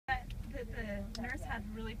nurse had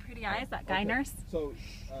really pretty eyes, that guy nurse. So,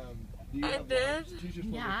 do you have did?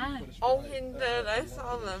 Yeah. Oh, he did. I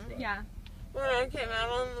saw them. Yeah. When I came out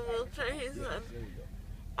on the wheelchair, he said,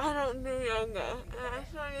 I don't do yoga. And I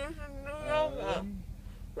said, you should do yoga.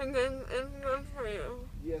 Because it's good for you.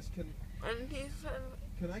 Yes, And he said,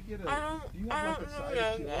 can I get a, I don't do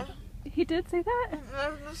yoga. He did say that?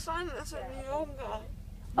 There's a sign that said yoga.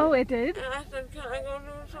 Oh, it did? And I said, can I go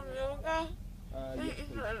do some yoga? And yes, he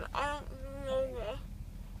please. said, I don't do yoga.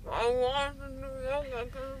 But I want to do yoga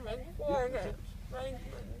because my core gets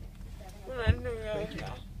strengthened when I do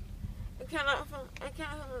yoga. I can't have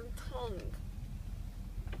a tongue.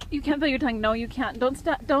 You can't feel your tongue. No, you can't.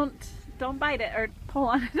 Don't bite it or pull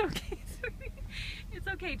on it. Okay, sweetie. It's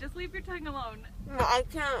okay. Just leave your tongue alone. No, I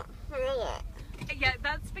can't feel it. Yeah,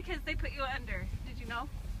 that's because they put you under. Did you know?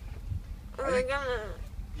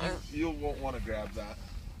 You won't want to grab that.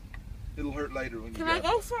 It'll hurt later when you Can grab I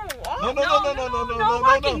go for a walk?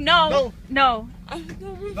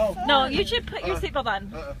 No, you should put your seatbelt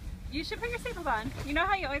on. You should put your seatbelt on. You know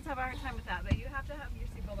how you always have a hard time with that, but you have to have your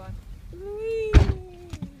seatbelt on.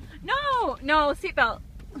 No, seatbelt.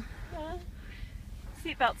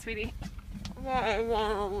 Seatbelt, sweetie. I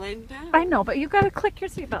want to lay down. I know, but you gotta click your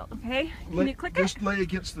seatbelt, okay? Can you click it? Just lay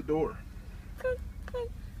against the door.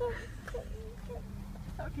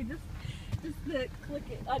 Okay, just click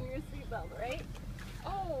it on your seatbelt, right?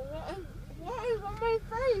 Oh, what is on my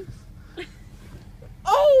face?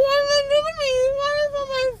 Oh, what is on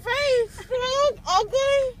my face? Do I look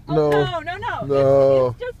ugly? Oh, No. No.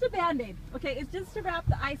 It's just a Band-Aid. Okay, it's just to wrap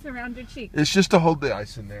the ice around your cheek. It's just to hold the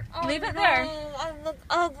ice in there. Oh, Leave it there. No, I look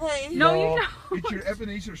ugly. No, you don't. It's your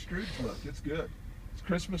Ebenezer Scrooge look. It's good. It's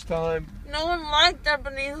Christmas time. No one liked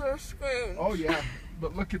Ebenezer Scrooge. Oh, yeah.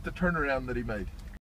 But look at the turnaround that he made.